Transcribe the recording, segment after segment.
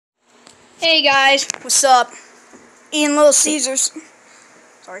Hey guys, what's up? Eating Little Caesars.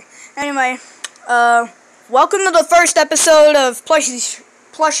 Sorry. Anyway, welcome to the first episode of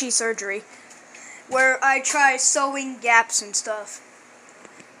Plushie Surgery, where I try sewing gaps and stuff.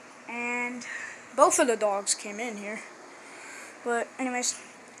 And both of the dogs came in here. But anyways,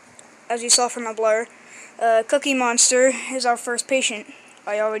 as you saw from the blur, Cookie Monster is our first patient.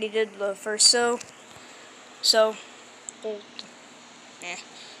 I already did the first sew.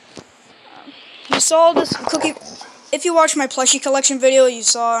 You saw this cookie. If you watched my plushie collection video, you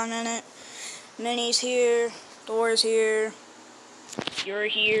saw in it. Minnie's here, Dora's here, you're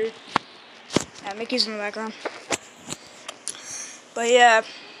here. Mickey's in the background. But yeah,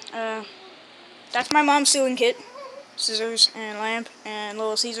 that's my mom's sewing kit. Scissors and lamp and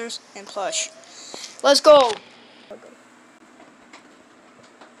Little Caesars and plush. Let's go.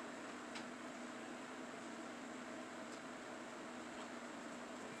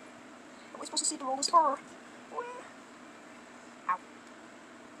 Are we supposed to see the roll this far? Ow.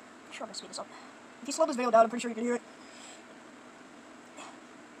 Sure, I'm gonna speed this up. If you slow this video down, I'm pretty sure you can hear it.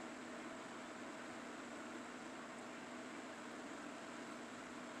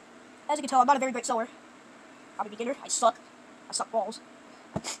 As you can tell, I'm not a very great sewer. I'm a beginner. I suck. I suck balls.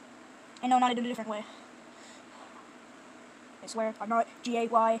 I know not to do it a different way. I swear, I'm not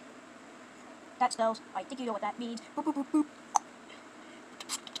G-A-Y. That spells. I think you know what that means. Boop, boop, boop, boop.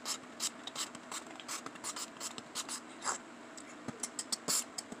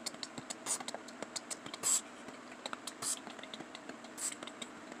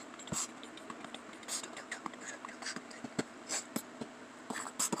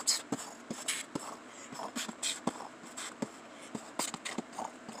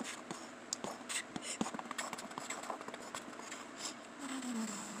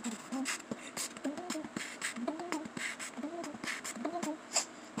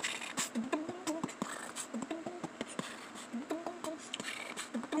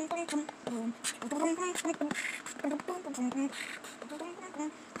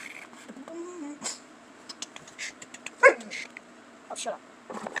 Oh, shut up.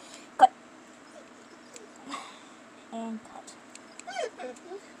 Cut. And cut.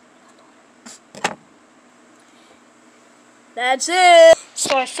 That's it!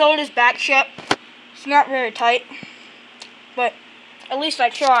 So I sewed his back shut. It's not very tight, but at least I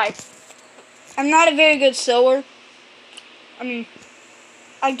tried. I'm not a very good sewer. I mean,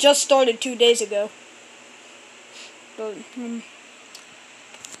 I just started 2 days ago. But, you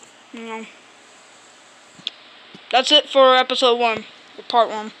know. That's it for episode 1, or part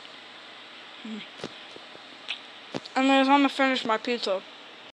 1. And then I'm gonna finish my pizza.